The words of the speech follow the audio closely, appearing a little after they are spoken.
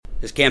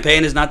His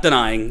campaign is not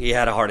denying he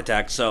had a heart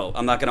attack, so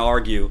I'm not going to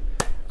argue.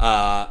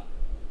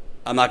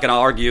 I'm not going to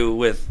argue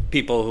with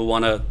people who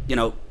want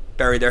to,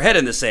 bury their head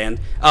in the sand.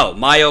 Oh,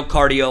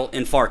 myocardial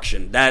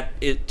infarction.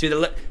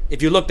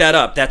 If you look that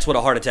up, that's what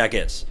a heart attack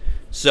is.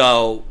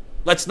 So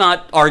let's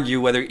not argue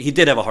whether he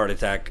did have a heart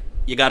attack.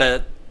 You got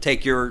to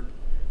take your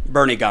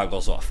Bernie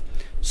goggles off.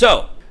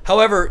 So,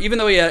 however, even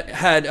though he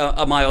had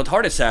a mild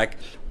heart attack,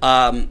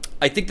 I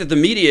think that the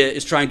media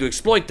is trying to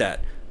exploit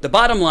that. The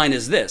bottom line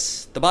is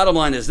this.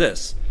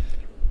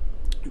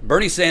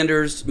 Bernie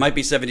Sanders might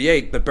be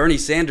 78, but Bernie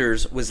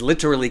Sanders was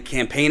literally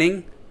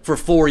campaigning for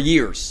 4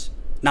 years,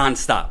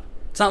 nonstop.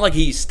 It's not like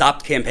he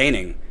stopped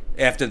campaigning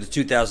after the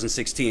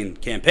 2016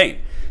 campaign.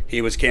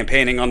 He was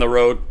campaigning on the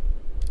road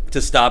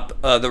to stop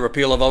the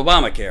repeal of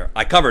Obamacare.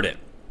 I covered it.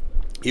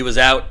 He was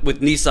out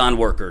with Nissan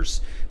workers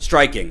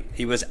striking.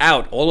 He was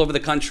out all over the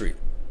country.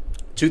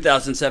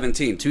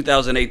 2017,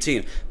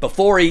 2018,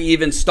 before he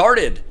even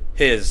started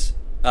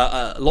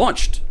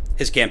launched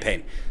his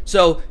campaign.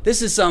 So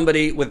this is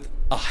somebody with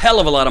a hell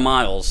of a lot of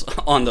miles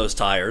on those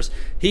tires.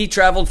 He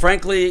traveled,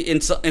 frankly, in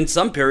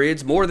some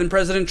periods more than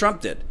President Trump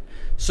did.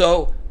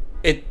 So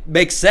it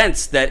makes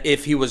sense that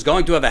if he was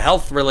going to have a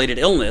health-related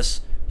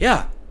illness,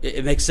 yeah,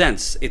 it makes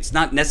sense. It's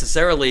not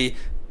necessarily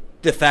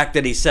the fact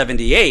that he's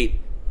 78.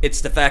 It's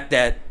the fact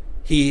that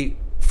he,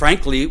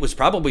 frankly, was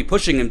probably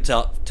pushing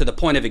himself to the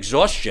point of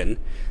exhaustion.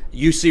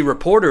 You see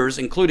reporters,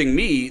 including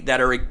me, that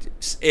are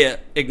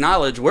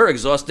acknowledge we're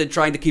exhausted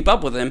trying to keep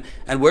up with him,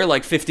 and we're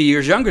like 50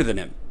 years younger than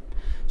him.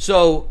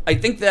 So I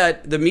think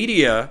that the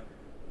media,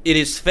 it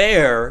is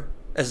fair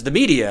as the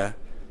media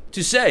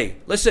to say,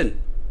 listen,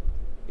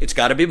 it's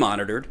got to be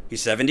monitored.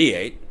 He's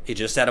 78. He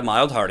just had a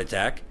mild heart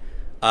attack.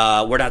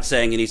 We're not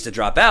saying he needs to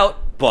drop out,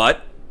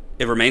 but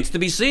it remains to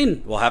be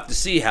seen. We'll have to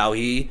see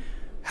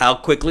how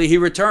quickly he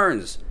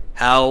returns,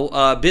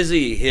 how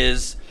busy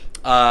his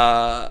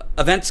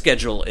event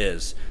schedule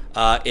is,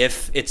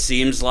 if it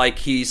seems like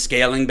he's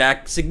scaling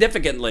back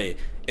significantly,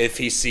 if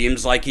he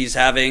seems like he's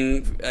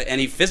having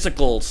any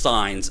physical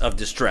signs of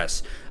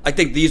distress. I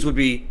think these would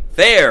be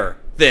fair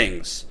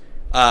things.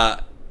 I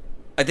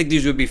think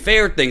these would be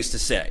fair things to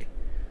say.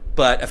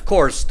 But, of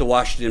course, the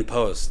Washington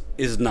Post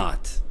is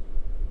not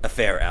a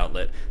fair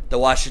outlet. The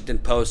Washington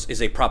Post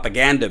is a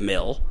propaganda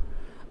mill.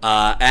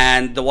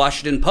 And the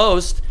Washington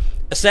Post,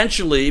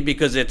 essentially,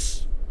 because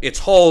its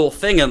whole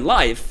thing in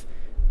life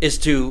is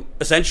to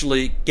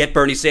essentially get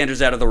Bernie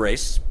Sanders out of the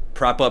race,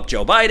 prop up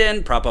Joe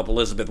Biden, prop up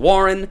Elizabeth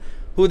Warren,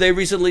 who they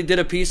recently did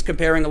a piece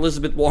comparing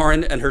Elizabeth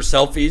Warren and her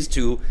selfies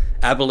to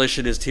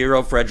abolitionist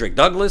hero Frederick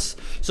Douglass.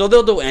 So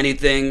they'll do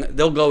anything.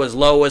 They'll go as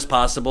low as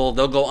possible.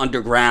 They'll go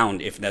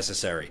underground if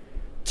necessary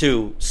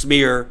to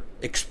smear,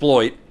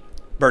 exploit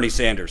Bernie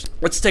Sanders.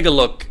 Let's take a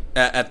look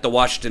at the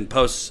Washington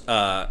Post's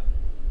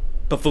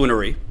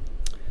buffoonery.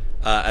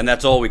 And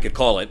that's all we could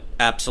call it,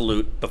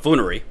 absolute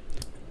buffoonery.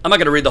 I'm not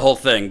going to read the whole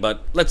thing,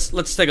 but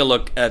let's take a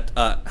look at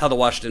how the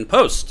Washington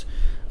Post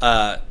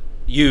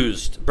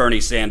used Bernie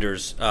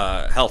Sanders'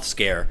 health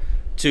scare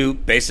to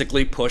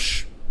basically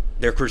push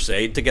their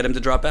crusade to get him to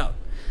drop out.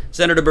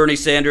 Senator Bernie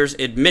Sanders'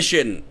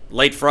 admission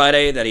late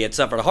Friday that he had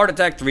suffered a heart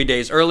attack 3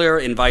 days earlier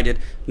invited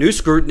new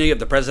scrutiny of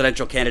the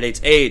presidential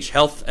candidate's age,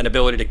 health, and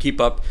ability to keep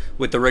up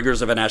with the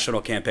rigors of a national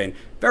campaign.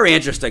 Very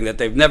interesting that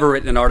they've never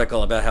written an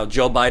article about how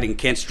Joe Biden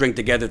can't string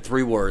together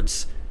 3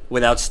 words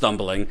without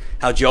stumbling,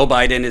 how Joe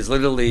Biden is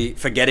literally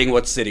forgetting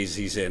what cities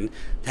he's in,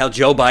 how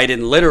Joe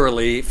Biden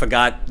literally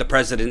forgot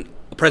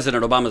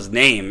President Obama's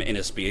name in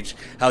his speech,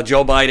 how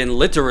Joe Biden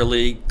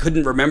literally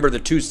couldn't remember the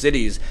 2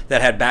 cities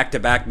that had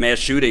back-to-back mass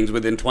shootings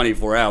within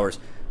 24 hours.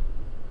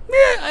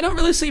 I don't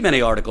really see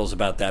many articles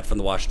about that from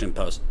the Washington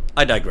Post.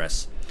 I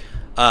digress.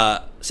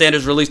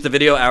 Sanders released the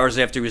video hours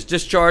after he was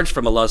discharged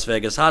from a Las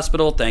Vegas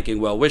hospital, thanking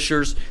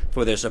well-wishers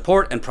for their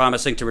support and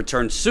promising to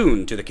return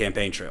soon to the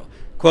campaign trail.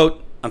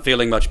 Quote, "I'm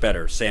feeling much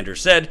better," Sanders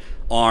said,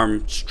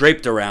 arm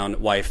draped around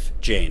wife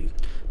Jane.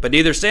 But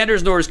neither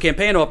Sanders nor his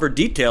campaign offered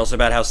details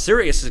about how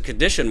serious his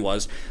condition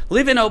was,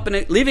 leaving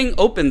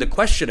open the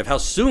question of how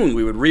soon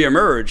we would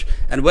reemerge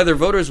and whether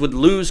voters would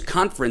lose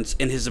confidence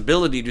in his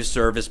ability to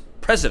serve as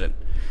president.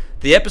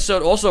 The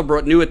episode also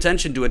brought new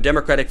attention to a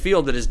Democratic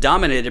field that is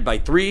dominated by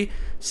 3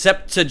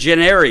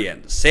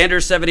 septuagenarians,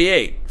 Sanders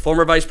 78,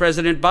 former Vice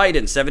President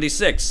Biden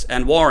 76,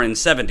 and Warren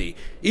 70,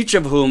 each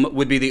of whom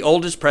would be the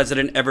oldest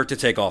president ever to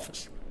take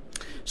office.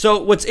 So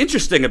what's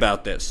interesting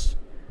about this?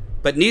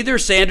 But neither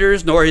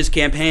Sanders nor his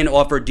campaign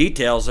offered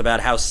details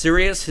about how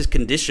serious his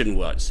condition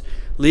was,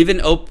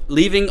 leaving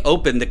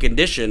open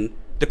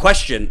the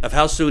question of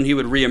how soon he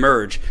would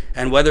reemerge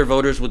and whether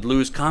voters would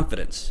lose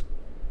confidence.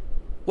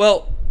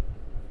 Well,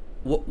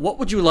 what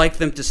would you like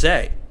them to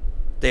say?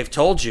 They've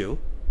told you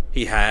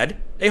he had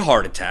a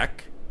heart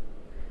attack.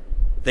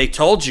 They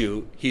told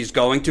you he's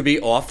going to be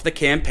off the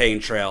campaign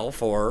trail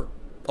for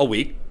a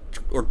week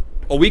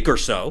or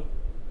so.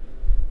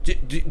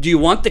 Do you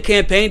want the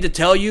campaign to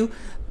tell you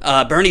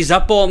Bernie's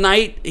up all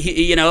night?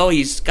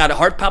 He's got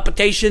heart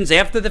palpitations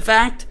after the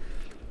fact.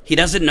 He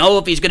doesn't know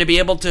if he's going to be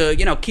able to,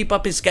 keep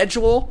up his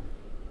schedule.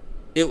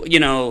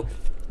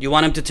 You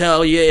want him to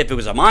tell you if it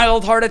was a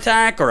mild heart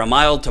attack or a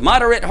mild to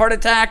moderate heart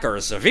attack or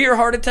a severe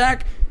heart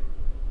attack?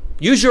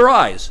 Use your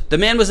eyes. The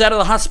man was out of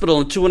the hospital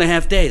in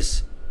 2.5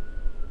 days.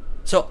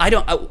 So I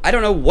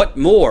don't know what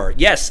more.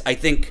 Yes, I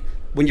think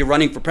when you're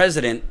running for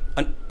president,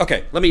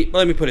 okay, let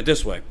me put it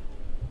this way.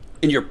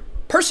 In your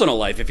personal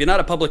life, if you're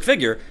not a public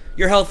figure,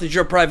 your health is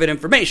your private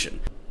information.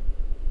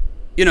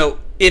 You know,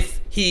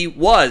 if it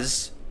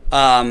was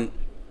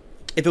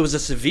a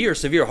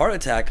severe heart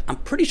attack, I'm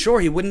pretty sure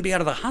he wouldn't be out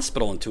of the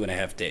hospital in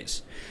 2.5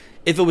 days.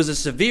 If it was a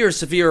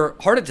severe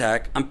heart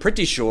attack, I'm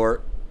pretty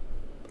sure,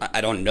 I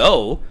don't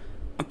know,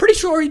 I'm pretty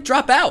sure he'd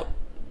drop out,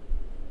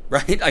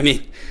 right? I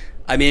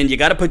mean, you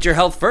got to put your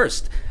health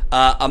first.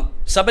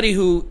 Somebody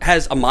who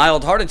has a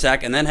mild heart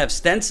attack and then have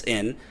stents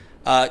in,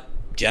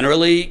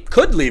 generally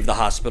could leave the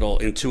hospital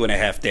in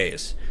 2.5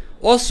 days.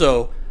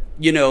 Also,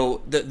 you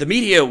know, the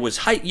media was,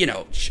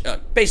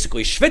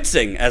 basically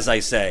schwitzing, as I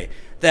say,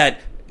 that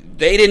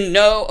they didn't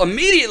know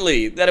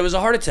immediately that it was a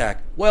heart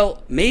attack.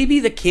 Well, maybe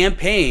the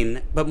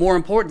campaign, but more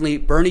importantly,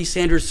 Bernie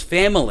Sanders'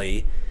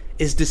 family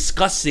is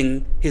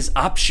discussing his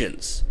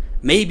options.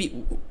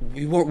 Maybe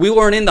we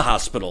weren't in the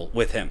hospital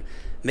with him.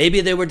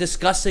 Maybe they were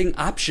discussing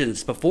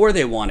options before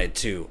they wanted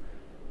to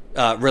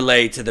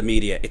relay to the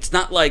media. It's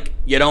not like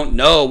you don't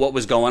know what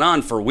was going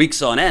on for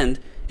weeks on end.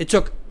 It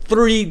took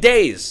 3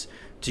 days.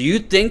 Do you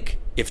think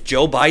if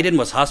Joe Biden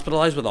was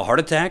hospitalized with a heart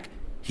attack,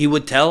 he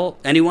would tell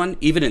anyone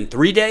even in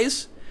 3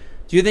 days?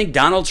 Do you think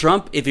Donald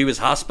Trump, if he was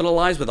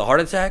hospitalized with a heart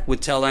attack, would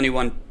tell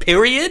anyone,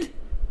 period?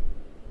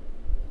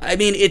 I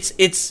mean,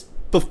 it's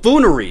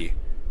buffoonery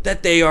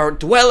that they are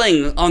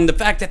dwelling on the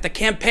fact that the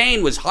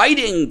campaign was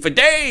hiding for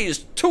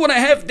days,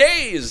 2.5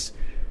 days,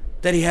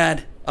 that he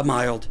had a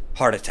mild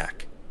heart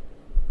attack.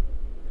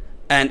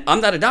 And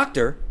I'm not a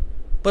doctor,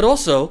 but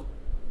also,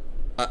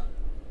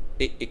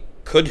 it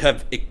could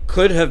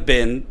have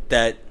been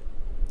that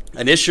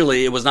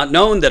initially it was not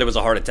known that it was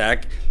a heart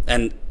attack,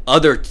 and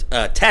other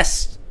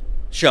tests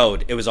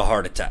showed it was a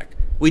heart attack.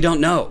 We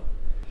don't know.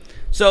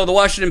 So the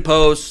Washington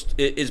Post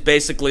is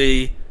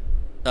basically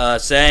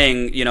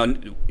saying, you know,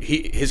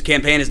 his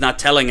campaign is not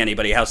telling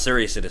anybody how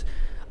serious it is.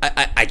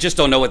 I just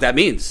don't know what that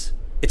means.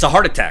 It's a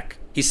heart attack.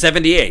 He's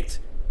 78.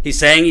 He's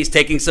saying he's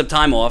taking some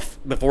time off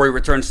before he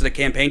returns to the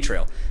campaign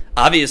trail.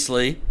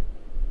 Obviously,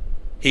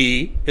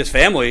 his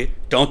family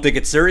don't think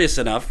it's serious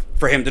enough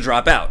for him to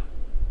drop out.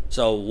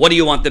 So what do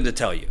you want them to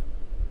tell you?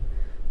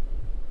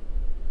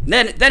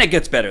 Then it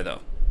gets better, though.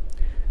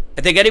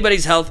 I think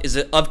anybody's health is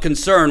of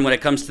concern when it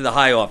comes to the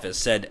high office,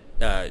 said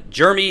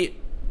Jeremy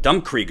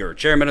Dumkrieger,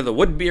 chairman of the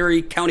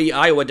Woodbury County,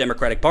 Iowa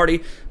Democratic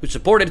Party, who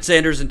supported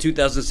Sanders in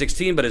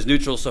 2016 but is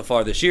neutral so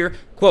far this year.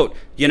 Quote,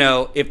 you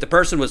know, if the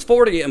person was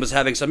 40 and was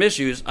having some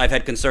issues, I've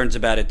had concerns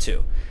about it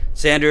too.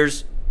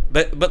 Sanders,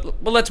 but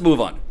let's move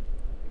on.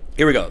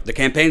 Here we go. The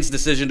campaign's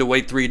decision to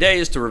wait 3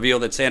 days to reveal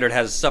that Sanders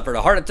has suffered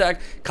a heart attack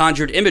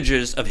conjured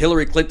images of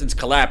Hillary Clinton's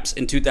collapse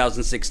in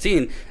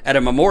 2016 at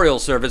a memorial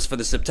service for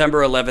the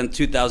September 11,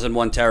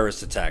 2001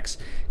 terrorist attacks.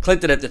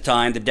 Clinton, at the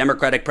time, the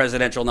Democratic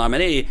presidential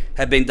nominee,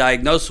 had been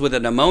diagnosed with a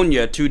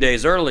pneumonia 2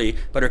 days early,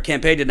 but her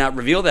campaign did not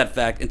reveal that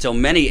fact until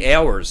many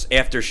hours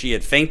after she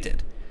had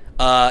fainted.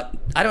 I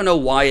don't know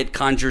why it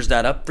conjures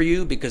that up for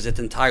you, because it's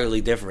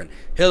entirely different.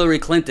 Hillary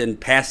Clinton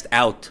passed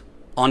out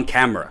on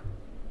camera,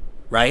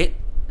 right?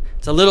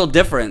 It's a little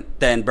different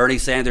than Bernie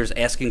Sanders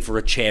asking for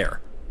a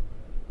chair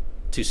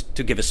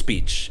to give a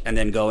speech and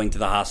then going to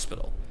the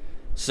hospital.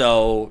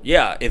 So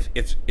yeah, if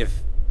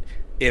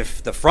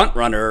the front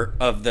runner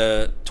of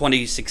the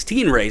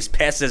 2016 race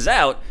passes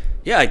out,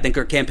 yeah, I think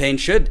her campaign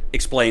should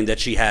explain that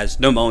she has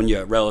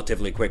pneumonia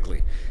relatively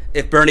quickly.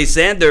 If Bernie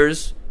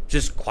Sanders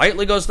just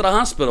quietly goes to the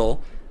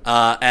hospital,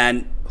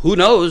 and who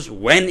knows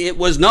when it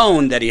was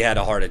known that he had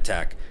a heart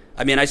attack.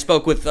 I mean, I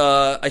spoke with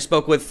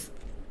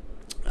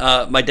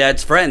my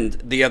dad's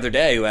friend the other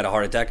day who had a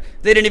heart attack.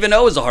 They didn't even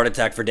know it was a heart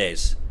attack for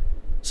days.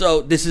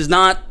 So this is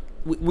not,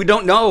 we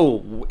don't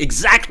know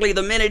exactly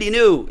the minute he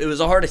knew it was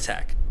a heart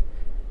attack.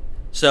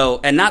 So,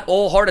 and not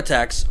all heart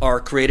attacks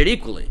are created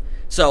equally.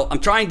 So I'm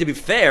trying to be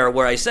fair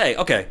where I say,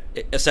 okay,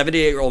 a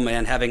 78-year-old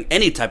man having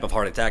any type of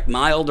heart attack,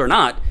 mild or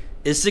not,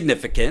 is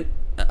significant.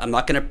 I'm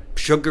not going to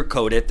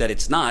sugarcoat it that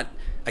it's not.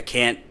 I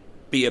can't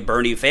be a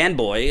Bernie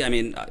fanboy. I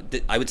mean,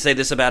 I would say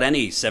this about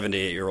any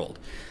 78-year-old.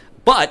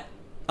 But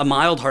a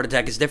mild heart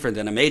attack is different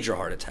than a major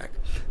heart attack.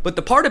 But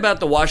the part about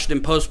the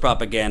Washington Post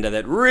propaganda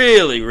that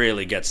really,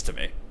 really gets to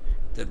me,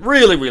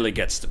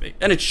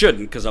 and it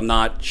shouldn't because I'm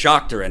not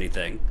shocked or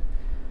anything,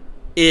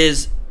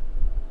 is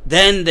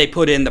then they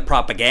put in the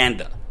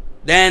propaganda.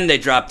 Then they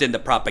dropped in the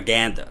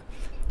propaganda.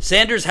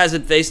 Sanders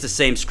hasn't faced the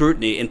same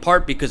scrutiny, in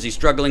part because he's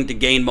struggling to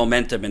gain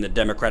momentum in the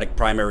Democratic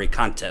primary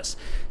contest.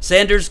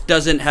 Sanders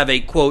doesn't have a,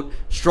 quote,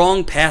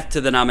 strong path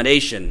to the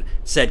nomination,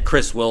 said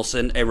Chris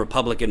Wilson, a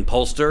Republican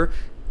pollster.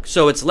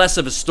 So it's less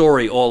of a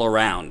story all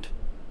around.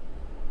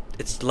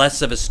 It's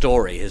less of a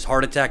story. His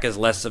heart attack is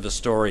less of a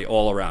story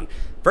all around.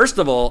 First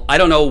of all, I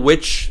don't know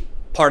which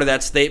part of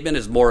that statement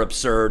is more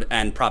absurd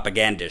and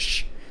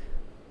propagandish.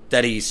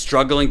 That he's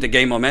struggling to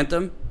gain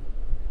momentum?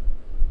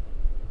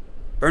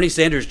 Bernie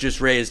Sanders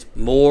just raised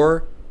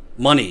more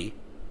money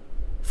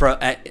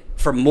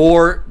for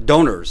more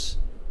donors,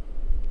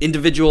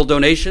 individual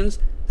donations,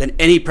 than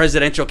any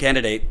presidential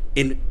candidate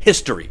in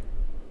history.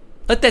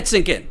 Let that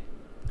sink in.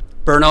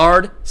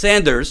 Bernard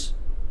Sanders,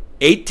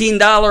 $18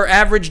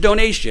 average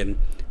donation,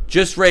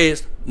 just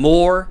raised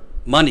more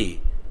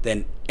money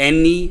than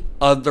any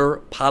other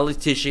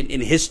politician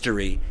in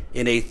history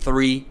in a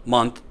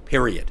 3-month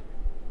period.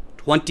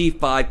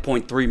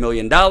 $25.3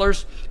 million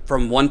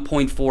from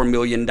 1.4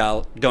 million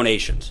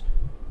donations.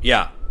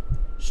 Yeah,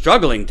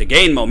 struggling to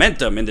gain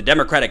momentum in the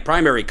Democratic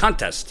primary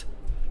contest.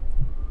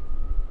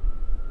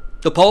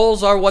 The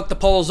polls are what the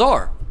polls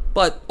are.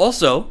 But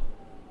also,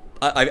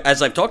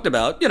 as I've talked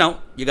about,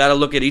 you got to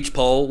look at each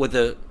poll with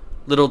a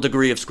little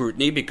degree of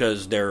scrutiny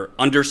because they're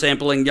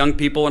undersampling young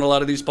people in a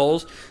lot of these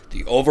polls.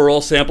 The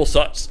overall sample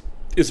size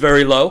is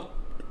very low.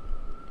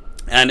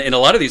 And in a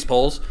lot of these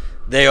polls,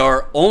 they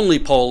are only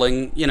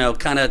polling,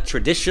 kind of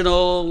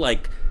traditional,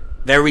 like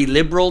very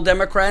liberal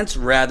Democrats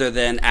rather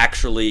than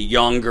actually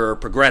younger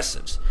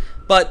progressives.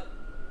 But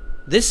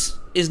this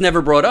is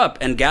never brought up,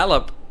 and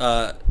Gallup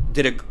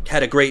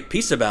had a great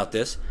piece about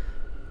this.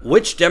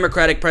 Which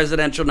Democratic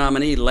presidential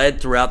nominee led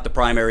throughout the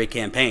primary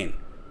campaign?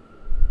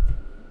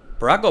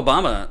 Barack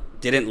Obama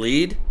didn't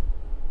lead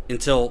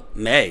until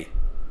May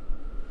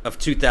of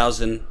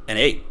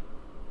 2008.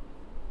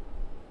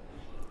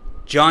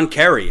 John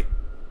Kerry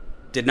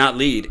did not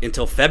lead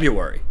until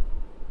February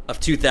of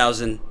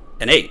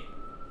 2008.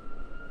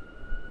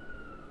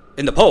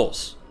 In the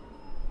polls,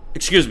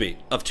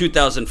 of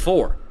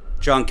 2004,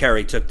 John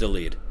Kerry took the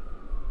lead.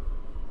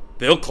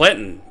 Bill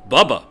Clinton,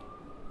 Bubba,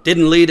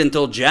 didn't lead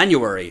until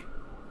January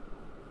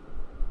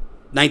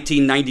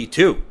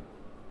 1992.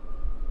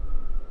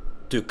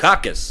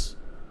 Dukakis,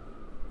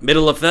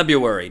 middle of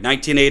February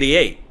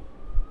 1988.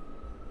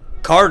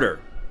 Carter,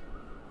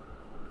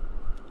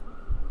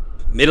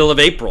 middle of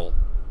April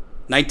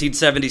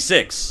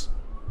 1976.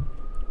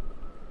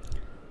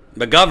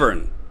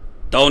 McGovern,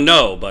 don't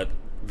know, but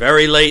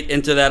very late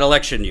into that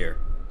election year.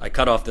 I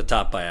cut off the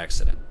top by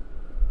accident.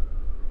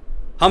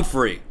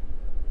 Humphrey,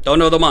 don't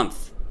know the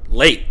month,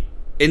 late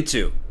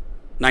into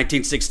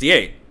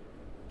 1968.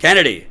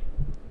 Kennedy,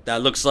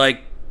 that looks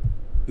like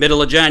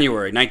middle of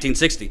January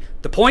 1960.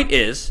 The point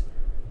is,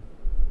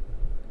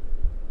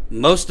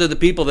 most of the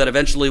people that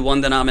eventually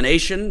won the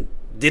nomination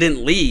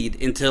didn't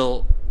lead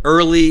until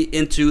early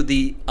into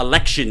the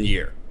election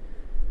year.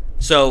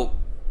 So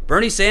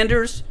Bernie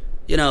Sanders,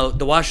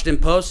 the Washington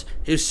Post,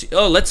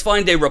 let's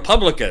find a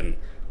Republican.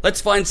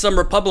 Let's find some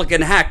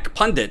Republican hack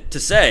pundit to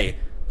say,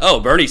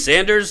 Bernie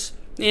Sanders,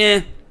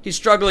 he's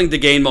struggling to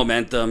gain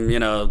momentum.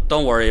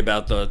 Don't worry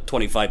about the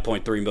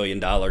 $25.3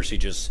 million he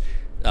just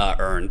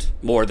earned.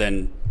 More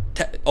than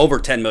over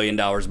 $10 million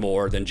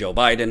more than Joe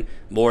Biden,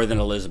 more than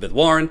Elizabeth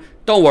Warren.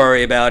 Don't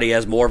worry about he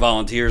has more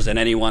volunteers than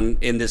anyone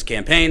in this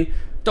campaign.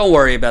 Don't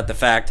worry about the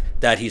fact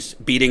that he's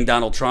beating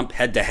Donald Trump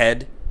head to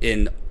head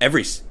in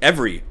every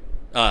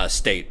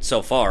state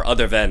so far,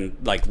 other than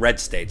like red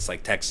states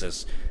like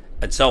Texas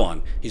and so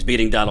on. He's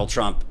beating Donald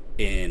Trump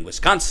in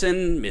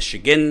Wisconsin,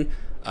 Michigan,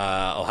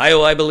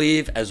 Ohio, I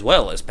believe, as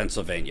well as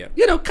Pennsylvania.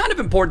 Kind of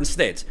important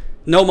states.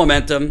 No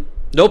momentum,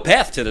 no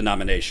path to the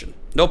nomination.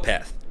 No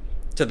path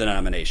to the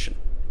nomination.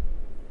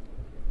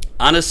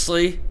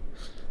 Honestly,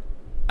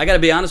 I got to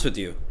be honest with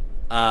you.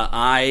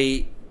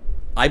 I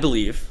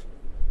believe,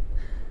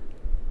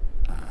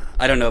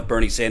 I don't know if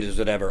Bernie Sanders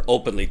would ever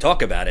openly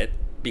talk about it,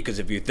 because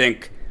if you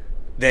think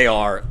they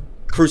are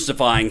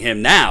crucifying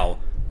him now,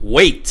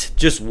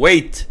 just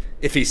wait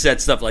if he said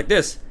stuff like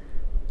this.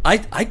 I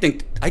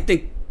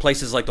think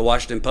places like the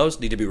Washington Post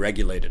need to be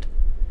regulated.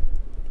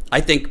 I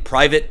think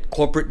private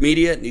corporate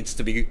media needs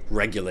to be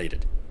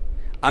regulated.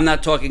 I'm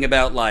not talking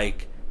about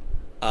like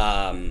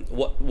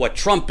what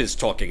Trump is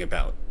talking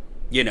about.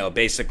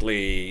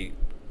 Basically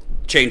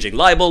changing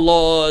libel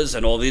laws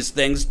and all these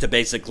things to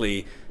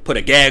basically put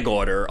a gag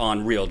order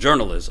on real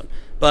journalism.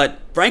 But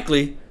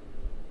frankly,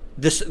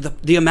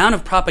 the amount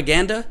of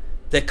propaganda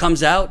that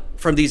comes out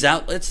from these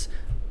outlets,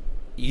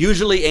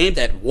 usually aimed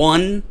at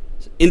one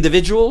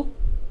individual,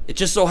 it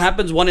just so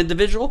happens one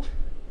individual,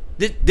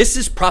 this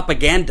is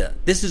propaganda.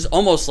 This is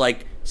almost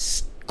like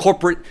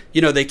corporate,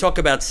 they talk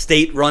about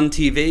state-run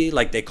TV,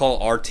 like they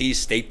call RT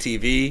state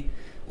TV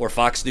or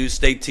Fox News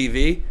state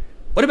TV.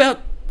 What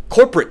about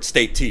corporate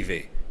state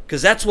TV?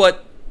 Because that's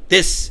what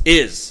this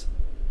is.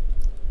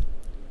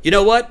 You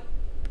know what?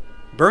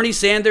 Bernie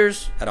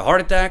Sanders had a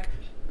heart attack.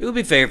 It would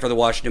be fair for the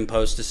Washington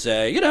Post to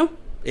say,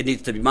 it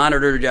needs to be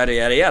monitored, yada,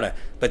 yada, yada.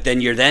 But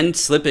then you're then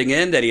slipping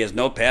in that he has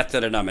no path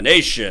to the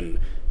nomination,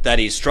 that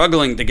he's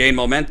struggling to gain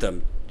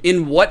momentum.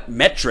 In what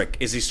metric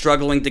is he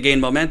struggling to gain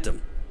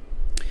momentum?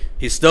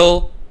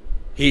 Recent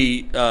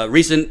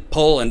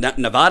poll in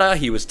Nevada,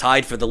 he was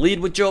tied for the lead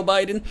with Joe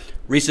Biden.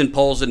 Recent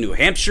polls in New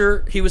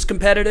Hampshire, he was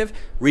competitive.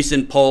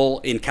 Recent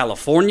poll in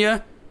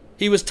California,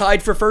 he was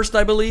tied for first,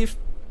 I believe.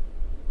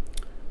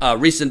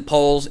 Recent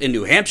polls in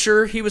New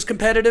Hampshire, he was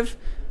competitive.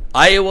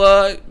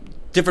 Iowa,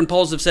 different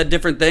polls have said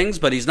different things,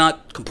 but he's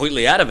not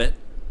completely out of it.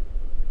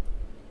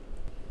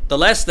 the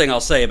last thing I'll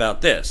say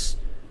about this,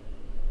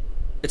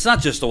 it's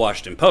not just the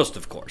Washington Post,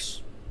 of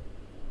course.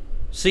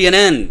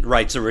 CNN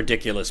writes a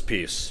ridiculous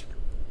piece.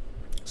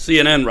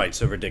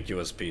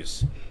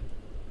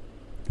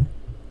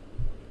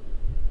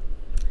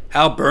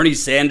 How Bernie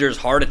Sanders'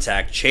 heart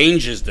attack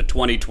changes the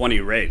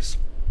 2020 race.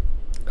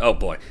 Oh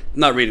boy, I'm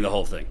not reading the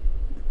whole thing.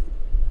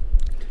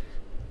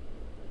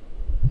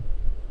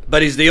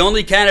 But he's the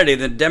only candidate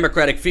in the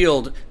Democratic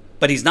field,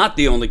 but he's not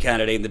the only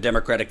candidate in the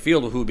Democratic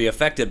field who will be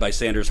affected by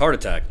Sanders' heart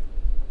attack.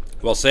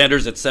 Well,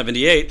 Sanders at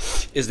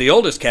 78 is the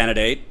oldest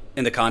candidate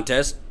in the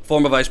contest.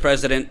 Former Vice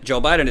President Joe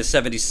Biden is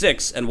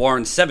 76 and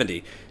Warren's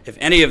 70. If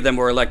any of them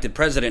were elected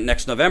president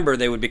next November,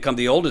 they would become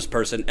the oldest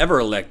person ever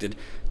elected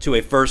to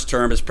a first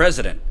term as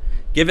president.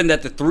 Given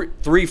that the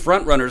three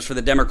frontrunners for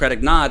the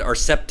Democratic nod are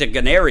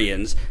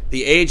septuagenarians,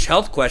 the age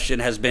health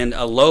question has been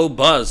a low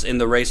buzz in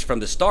the race from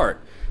the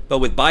start. But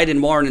with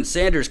Biden, Warren, and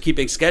Sanders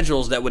keeping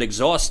schedules that would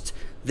exhaust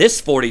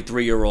this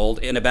 43-year-old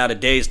in about a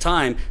day's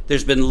time,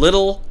 there's been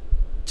little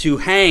to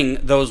hang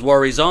those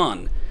worries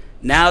on.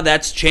 Now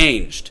that's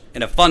changed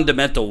in a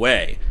fundamental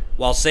way.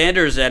 While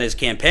Sanders and his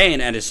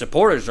campaign and his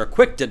supporters are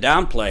quick to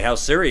downplay how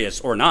serious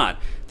or not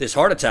this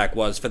heart attack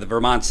was for the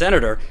Vermont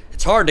senator,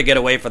 it's hard to get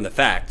away from the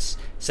facts.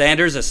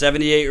 Sanders, a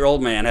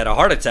 78-year-old man, had a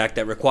heart attack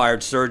that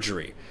required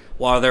surgery.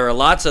 While there are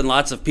lots and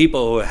lots of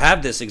people who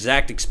have this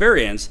exact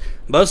experience,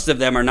 most of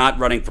them are not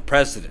running for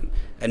president.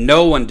 And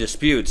no one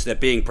disputes that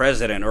being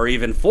president or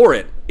even for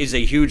it is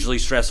a hugely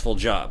stressful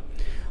job.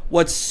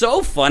 What's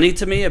so funny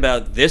to me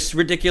about this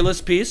ridiculous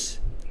piece?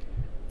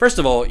 First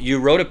of all, you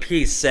wrote a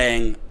piece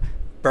saying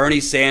Bernie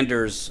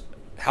Sanders'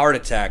 heart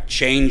attack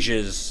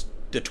changes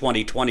the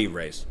 2020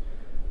 race.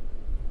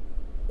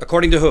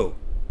 According to who?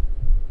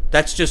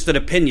 That's just an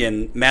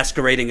opinion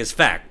masquerading as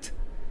fact.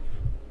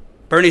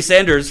 Bernie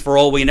Sanders, for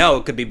all we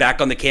know, could be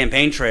back on the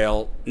campaign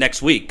trail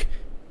next week,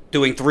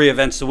 doing 3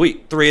 events a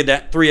week, three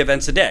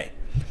events a day.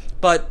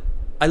 But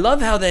I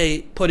love how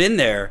they put in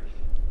there,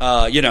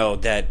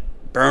 that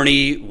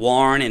Bernie,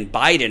 Warren, and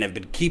Biden have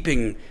been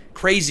keeping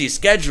crazy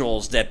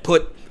schedules that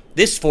put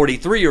this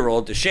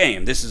 43-year-old to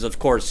shame. This is, of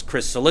course,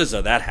 Chris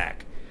Cillizza, that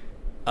hack.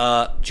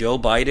 Joe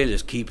Biden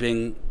is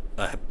keeping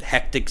a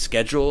hectic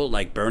schedule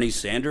like Bernie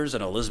Sanders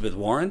and Elizabeth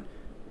Warren.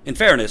 In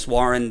fairness,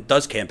 Warren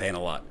does campaign a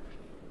lot.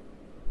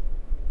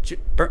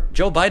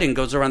 Joe Biden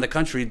goes around the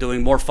country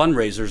doing more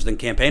fundraisers than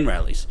campaign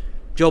rallies.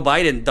 Joe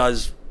Biden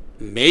does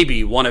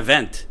maybe one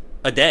event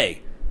a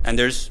day. And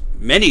there's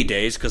many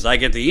days, because I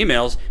get the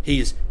emails,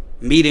 he's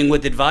meeting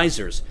with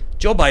advisors.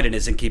 Joe Biden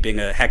isn't keeping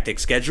a hectic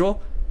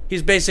schedule.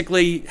 He's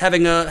basically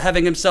having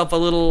himself a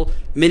little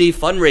mini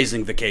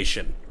fundraising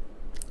vacation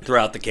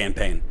throughout the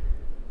campaign.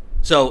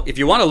 So if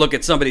you want to look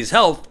at somebody's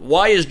health,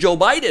 why is Joe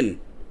Biden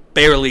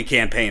barely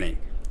campaigning?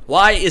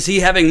 Why is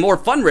he having more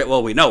fundraisers?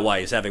 Well, we know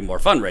why he's having more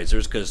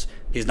fundraisers, because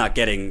he's not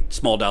getting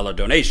small dollar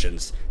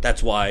donations.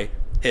 That's why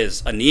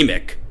his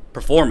anemic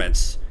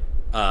performance,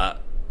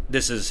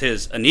 this is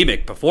his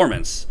anemic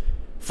performance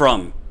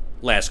from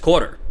last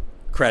quarter.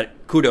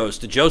 Kudos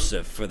to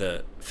Joseph for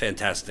the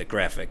fantastic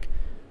graphic.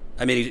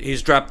 I mean,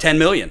 he's dropped 10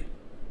 million.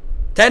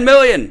 10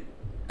 million!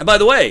 And by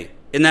the way,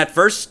 in that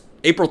first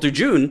April through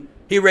June,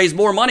 he raised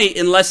more money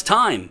in less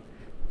time.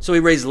 So he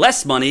raised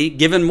less money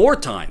given more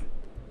time.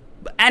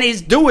 And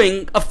he's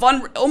doing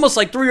almost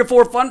like 3 or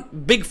 4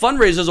 big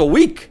fundraisers a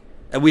week.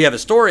 And we have a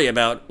story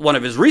about one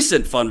of his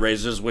recent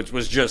fundraisers, which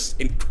was just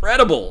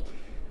incredible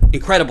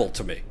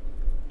to me.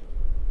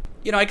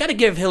 You know, I got to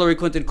give Hillary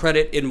Clinton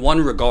credit in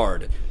one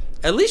regard.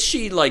 At least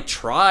she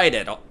tried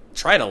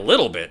a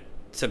little bit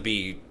to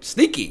be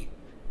sneaky.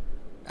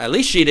 At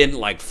least she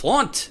didn't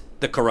flaunt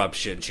the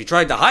corruption. She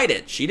tried to hide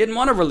it. She didn't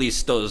want to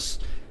release those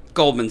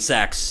Goldman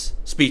Sachs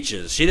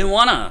speeches. She didn't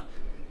want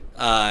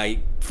to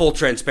full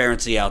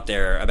transparency out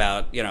there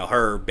about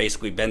her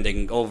basically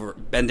bending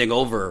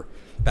over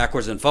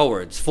backwards and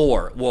forwards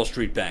for Wall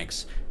Street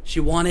banks. She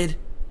wanted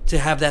to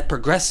have that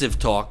progressive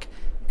talk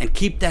and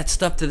keep that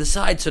stuff to the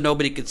side so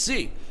nobody could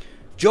see.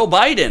 Joe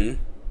Biden,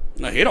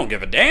 he don't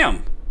give a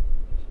damn.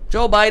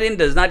 Joe Biden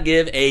does not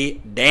give a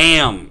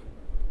damn.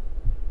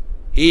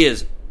 He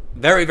is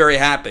very, very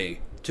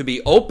happy to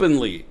be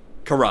openly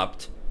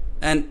corrupt,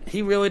 and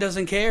he really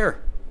doesn't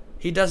care.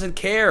 He doesn't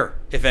care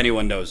if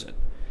anyone knows it.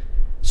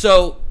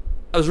 So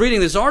I was reading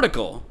this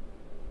article,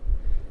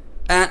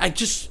 and I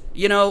just,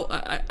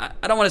 I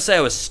don't want to say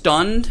I was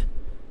stunned,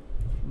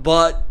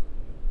 but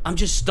I'm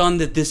just stunned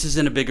that this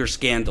isn't a bigger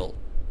scandal.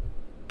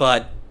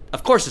 But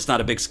of course it's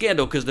not a big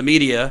scandal because the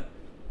media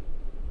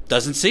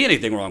doesn't see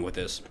anything wrong with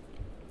this.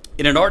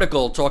 In an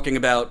article talking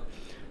about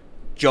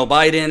Joe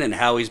Biden and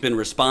how he's been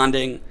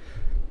responding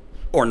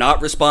or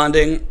not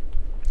responding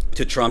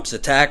to Trump's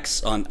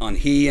attacks on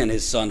he and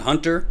his son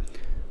Hunter,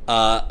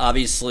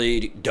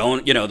 obviously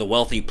the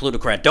wealthy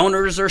plutocrat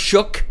donors are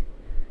shook.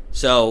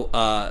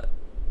 So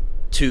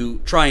to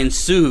try and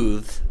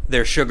soothe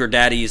their sugar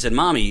daddies and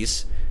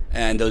mommies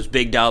and those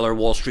big dollar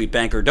Wall Street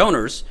banker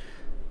donors,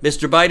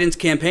 Mr. Biden's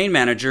campaign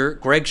manager,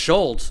 Greg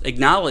Schultz,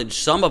 acknowledged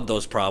some of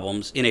those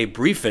problems in a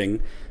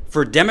briefing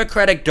for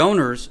Democratic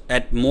donors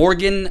at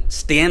Morgan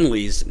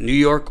Stanley's New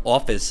York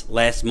office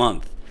last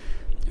month.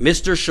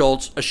 Mr.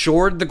 Schultz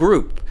assured the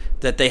group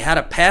that they had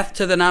a path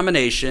to the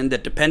nomination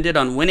that depended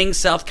on winning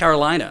South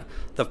Carolina,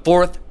 the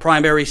fourth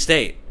primary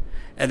state,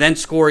 and then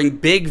scoring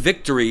big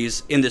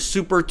victories in the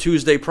Super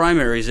Tuesday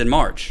primaries in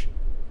March.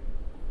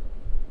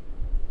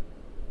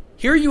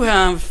 Here you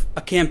have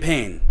a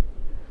campaign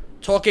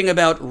talking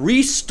about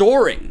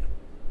restoring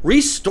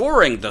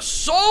the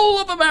soul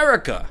of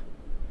America.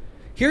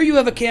 Here you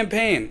have a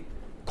campaign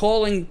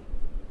calling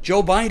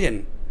Joe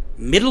Biden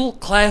middle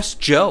class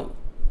Joe,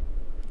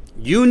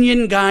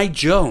 union guy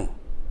Joe.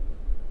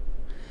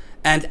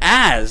 And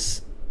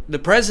as the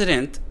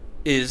president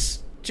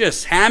is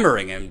just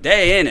hammering him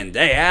day in and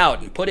day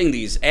out and putting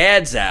these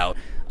ads out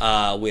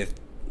with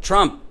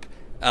Biden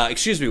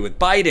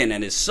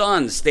and his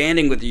son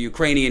standing with the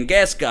Ukrainian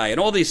gas guy and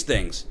all these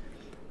things.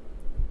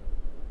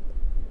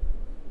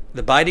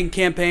 The Biden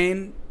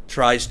campaign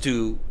tries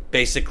to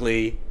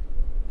basically,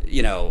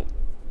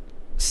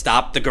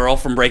 stop the girl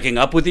from breaking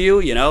up with you,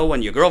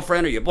 when your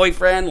girlfriend or your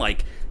boyfriend,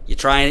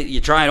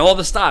 you're trying all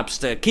the stops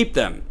to keep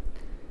them.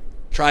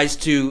 Tries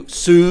to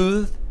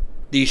soothe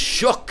these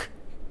shook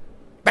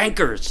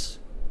bankers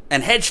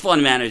and hedge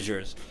fund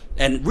managers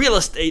and real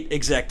estate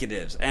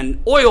executives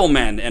and oil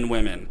men and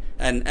women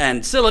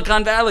and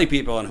Silicon Valley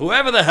people and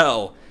whoever the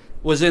hell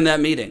was in that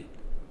meeting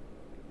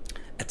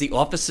at the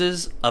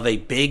offices of a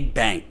big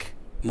bank,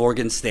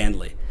 Morgan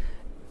Stanley.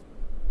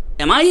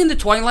 Am I in the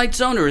Twilight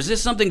Zone, or is there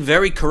something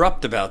very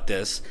corrupt about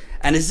this?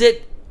 And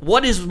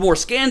what is more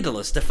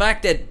scandalous? The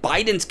fact that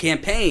Biden's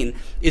campaign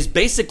is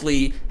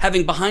basically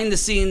having behind the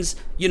scenes,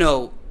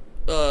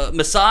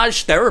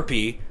 massage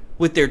therapy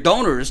with their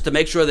donors to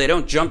make sure they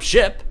don't jump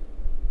ship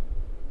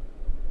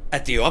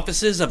at the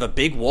offices of a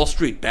big Wall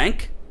Street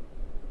bank?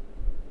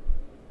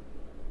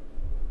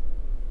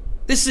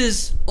 This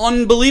is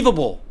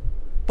unbelievable.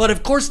 But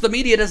of course the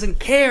media doesn't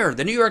care.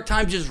 The New York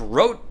Times just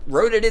wrote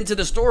it into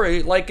the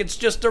story like it's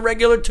just a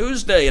regular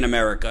Tuesday in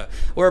America,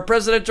 where a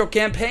presidential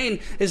campaign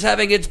is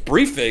having its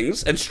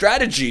briefings and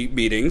strategy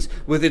meetings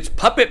with its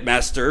puppet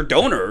master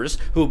donors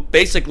who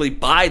basically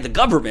buy the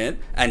government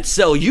and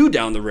sell you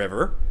down the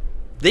river.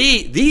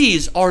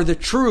 These are the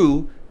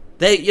true,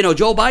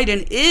 Joe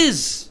Biden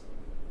is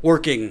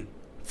working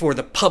for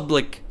the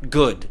public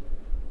good.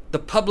 The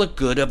public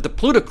good of the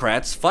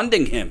plutocrats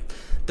funding him.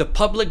 The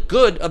public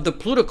good of the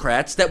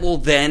plutocrats that will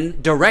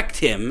then direct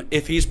him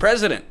if he's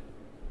president.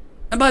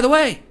 And by the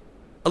way,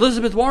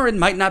 Elizabeth Warren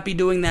might not be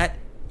doing that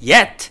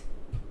yet.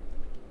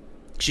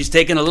 She's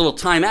taken a little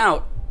time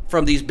out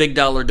from these big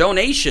dollar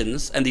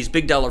donations and these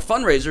big dollar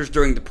fundraisers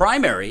during the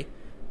primary.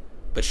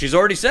 But she's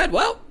already said,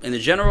 well, in the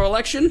general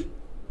election,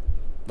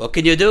 what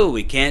can you do?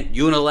 We can't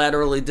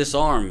unilaterally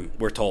disarm,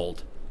 we're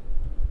told.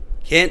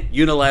 Can't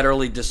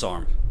unilaterally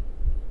disarm.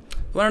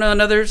 Want to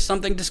know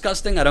something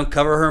disgusting? I don't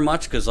cover her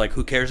much because,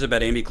 who cares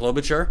about Amy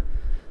Klobuchar?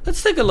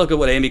 Let's take a look at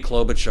what Amy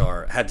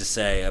Klobuchar had to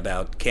say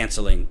about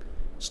canceling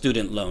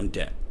student loan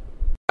debt.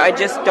 I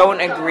just don't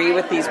agree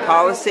with these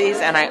policies,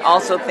 and I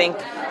also think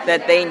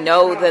that they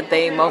know that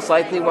they most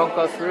likely won't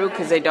go through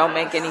because they don't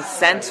make any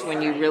sense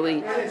when you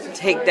really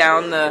take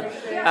down the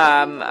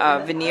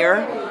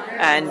veneer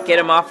and get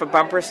them off a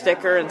bumper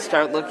sticker and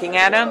start looking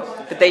at them,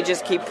 but they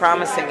just keep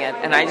promising it,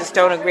 and I just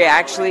don't agree. I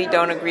actually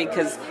don't agree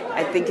because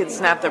I think it's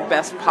not their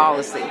best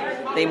policy.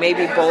 They may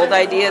be bold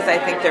ideas, I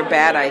think they're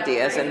bad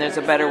ideas, and there's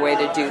a better way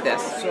to do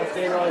this. So if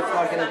they know it's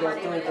not going to go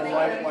through,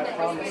 then why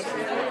promise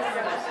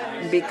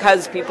it?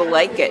 Because people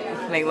like it.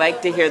 They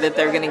like to hear that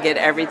they're going to get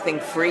everything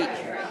free,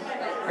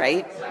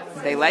 right?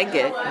 They like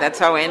it. That's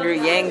how Andrew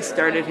Yang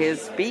started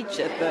his speech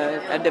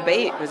at a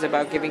debate. It was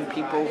about giving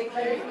people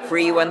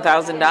free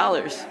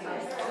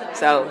 $1,000.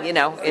 So,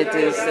 it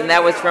is, and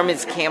that was from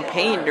his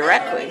campaign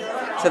directly.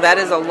 So that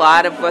is a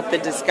lot of what the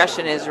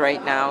discussion is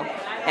right now.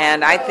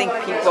 And I think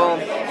people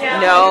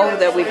know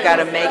that we've got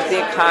to make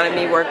the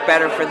economy work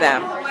better for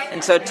them.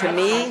 And so to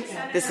me,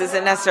 this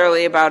isn't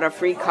necessarily about a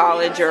free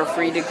college or a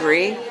free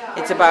degree.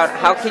 It's about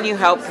how can you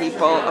help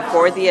people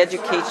afford the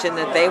education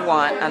that they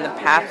want on the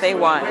path they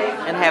want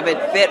and have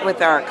it fit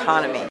with our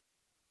economy.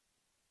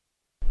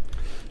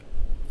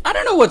 I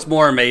don't know what's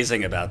more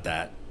amazing about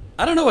that.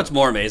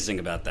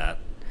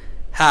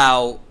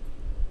 How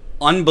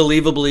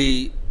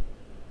unbelievably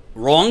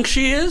wrong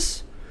she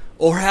is,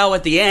 or how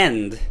at the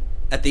end,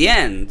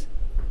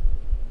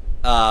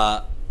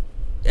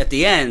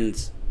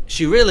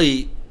 she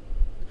really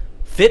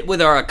fit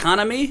with our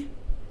economy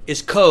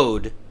is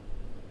code.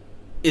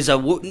 It's a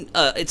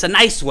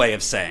nice way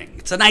of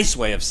saying.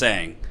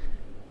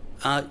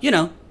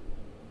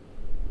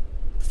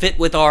 Fit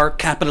with our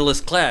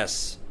capitalist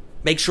class.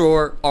 Make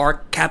sure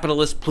our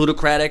capitalist,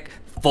 plutocratic,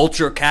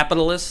 vulture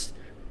capitalists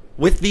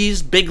with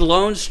these big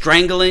loans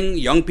strangling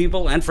young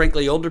people and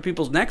frankly older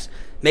people's necks,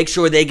 make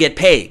sure they get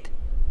paid.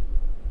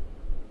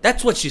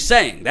 That's what she's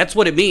saying. That's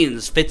what it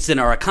means, fits in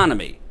our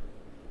economy.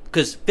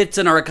 Because fits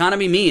in our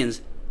economy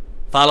means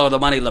follow the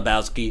money,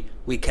 Lebowski.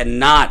 We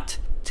cannot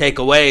take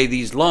away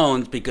these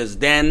loans, because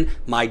then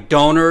my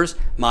donors,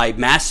 my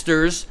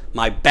masters,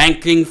 my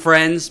banking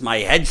friends, my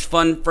hedge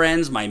fund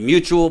friends, my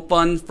mutual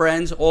fund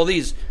friends, all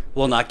these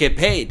will not get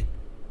paid.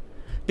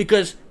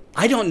 Because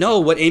I don't know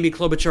what Amy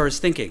Klobuchar is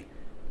thinking.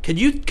 Could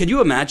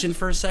you imagine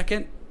for a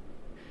second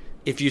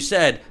if you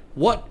said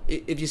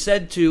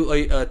to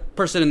a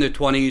person in their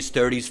 20s,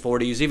 30s,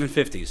 40s, even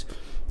 50s,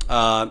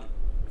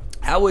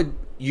 how would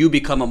you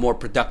become a more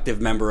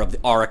productive member of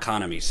our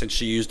economy, since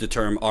she used the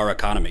term our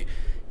economy?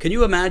 Can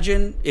you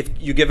imagine if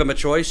you give them a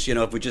choice,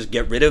 if we just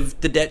get rid of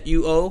the debt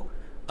you owe,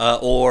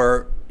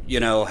 or,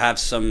 have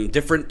some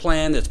different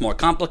plan that's more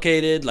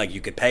complicated, like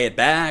you could pay it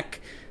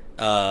back,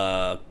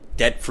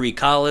 debt-free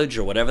college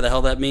or whatever the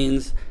hell that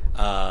means.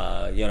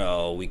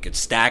 We could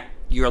stack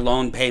your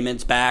loan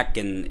payments back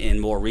in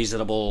more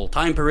reasonable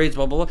time periods,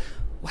 blah, blah, blah.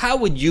 How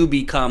would you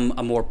become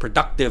a more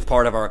productive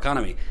part of our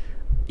economy?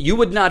 You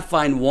would not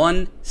find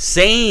one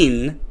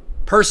sane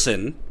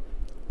person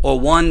or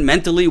one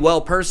mentally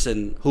well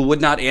person who would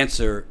not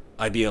answer,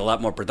 I'd be a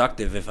lot more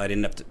productive if I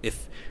didn't have to,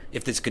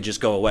 if this could just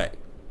go away.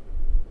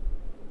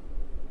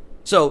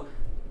 So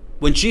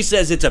when she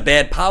says it's a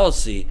bad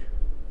policy,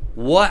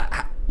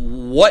 what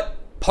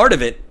part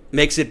of it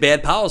makes it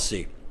bad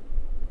policy?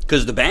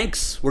 Because the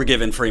banks were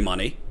given free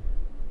money.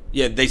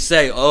 Yeah, they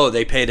say,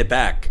 they paid it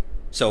back,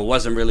 so it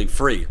wasn't really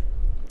free.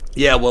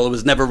 Yeah, well, it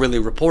was never really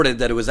reported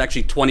that it was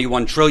actually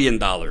 $21 trillion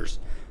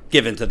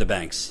given to the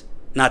banks,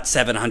 not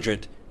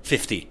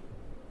 $750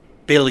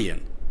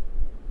 billion.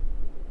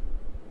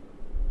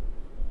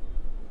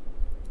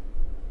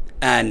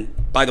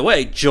 And by the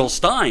way, Jill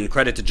Stein,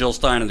 credit to Jill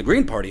Stein and the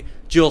Green Party,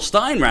 Jill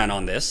Stein ran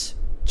on this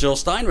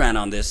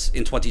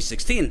in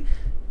 2016.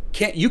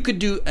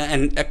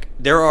 And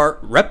there are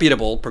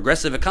reputable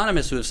progressive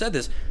economists who have said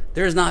this,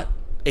 there is not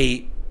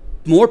a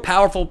more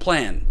powerful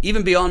plan,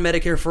 even beyond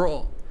Medicare for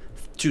All,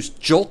 to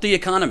jolt the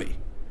economy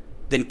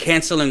than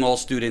canceling all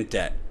student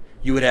debt.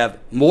 You would have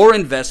more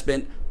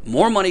investment,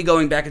 more money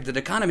going back into the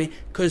economy,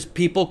 because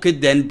people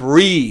could then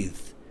breathe.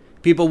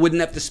 People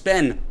wouldn't have to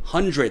spend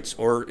hundreds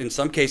or in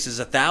some cases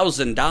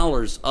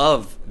 $1,000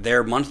 of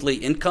their monthly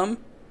income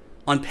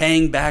on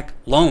paying back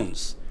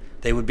loans.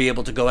 They would be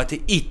able to go out to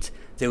eat.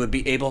 They would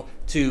be able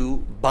to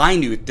buy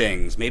new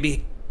things,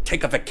 maybe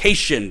take a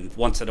vacation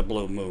once in a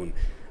blue moon,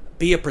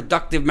 be a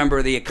productive member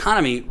of the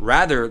economy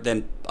rather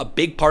than a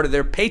big part of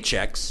their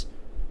paychecks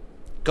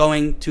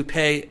going to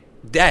pay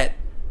debt.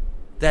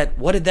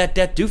 What did that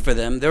debt do for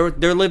them? They're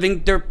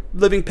living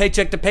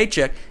paycheck to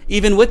paycheck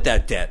even with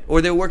that debt,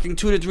 or they're working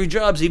 2 to 3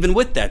 jobs even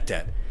with that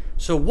debt.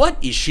 So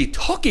what is she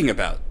talking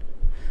about?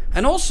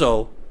 And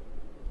also,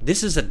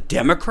 this is a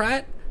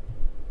Democrat.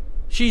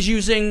 She's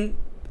using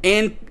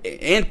Ann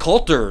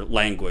Coulter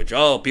language.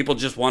 Oh, people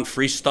just want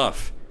free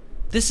stuff.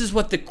 This is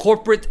what the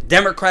corporate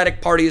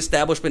Democratic Party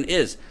establishment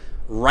is.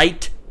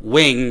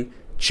 Right-wing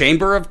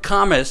Chamber of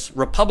Commerce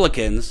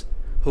Republicans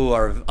who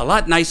are a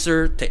lot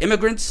nicer to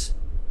immigrants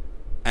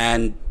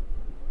and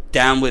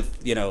down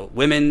with,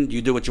 women,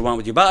 you do what you want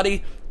with your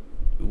body,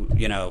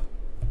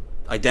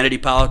 identity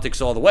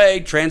politics all the way,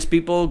 trans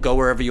people, go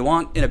wherever you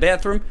want in a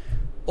bathroom.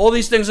 All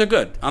these things are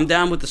good. I'm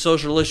down with the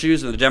social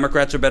issues, and the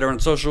Democrats are better on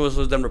social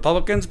issues than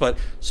Republicans, but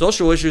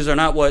social issues are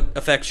not what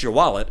affects your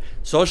wallet.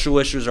 Social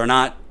issues are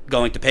not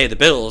going to pay the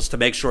bills to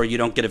make sure you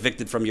don't get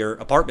evicted from your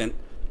apartment.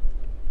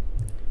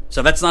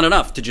 So that's not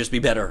enough to just be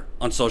better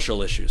on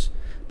social issues.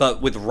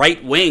 But with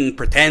right-wing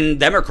pretend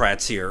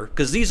Democrats here,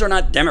 because these are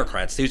not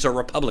Democrats, these are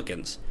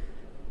Republicans,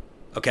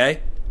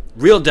 okay?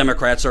 Real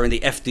Democrats are in the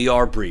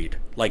FDR breed,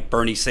 like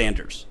Bernie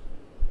Sanders.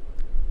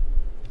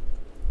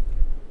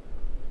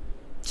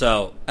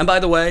 So, and by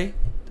the way,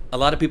 a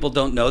lot of people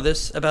don't know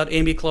this about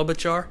Amy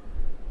Klobuchar.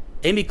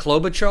 Amy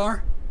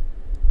Klobuchar,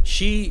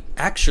 she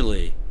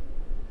actually,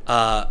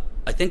 I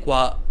think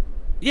while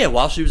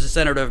she was a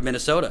senator of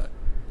Minnesota,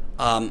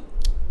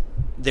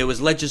 there was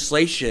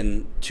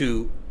legislation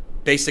to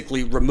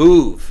basically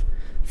remove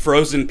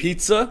frozen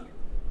pizza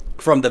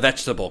from the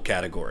vegetable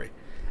category.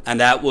 And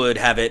that would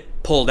have it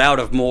pulled out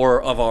of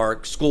more of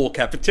our school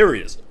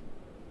cafeterias.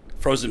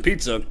 Frozen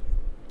pizza,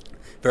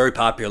 very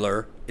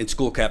popular in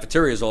school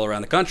cafeterias all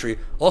around the country.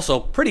 Also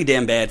pretty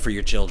damn bad for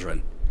your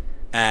children.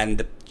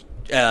 And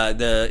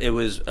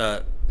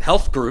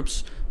health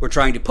groups were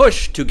trying to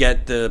push to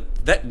get the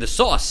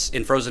sauce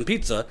in frozen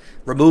pizza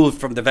removed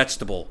from the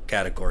vegetable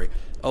category.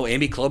 Oh,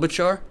 Amy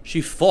Klobuchar, she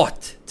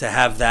fought to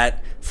have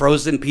that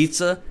frozen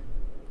pizza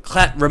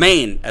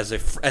remain as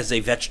a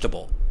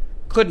vegetable.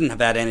 Couldn't have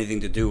had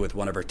anything to do with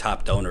one of her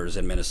top donors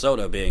in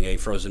Minnesota being a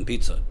frozen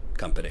pizza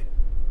company.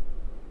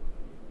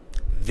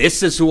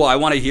 This is who I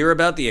want to hear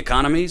about the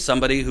economy,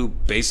 somebody who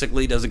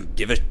basically doesn't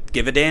give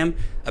a damn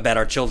about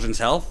our children's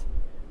health.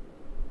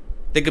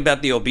 Think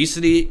about the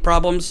obesity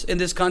problems in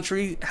this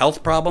country,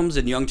 health problems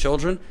in young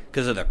children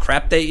because of the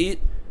crap they eat.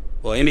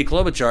 Well, Amy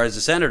Klobuchar, as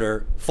a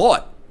senator,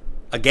 fought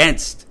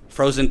against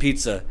frozen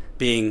pizza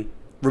being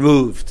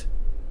removed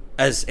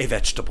as a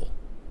vegetable.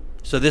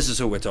 So this is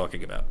who we're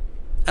talking about.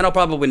 And I'll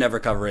probably never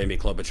cover Amy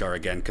Klobuchar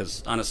again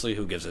because, honestly,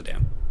 who gives a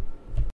damn?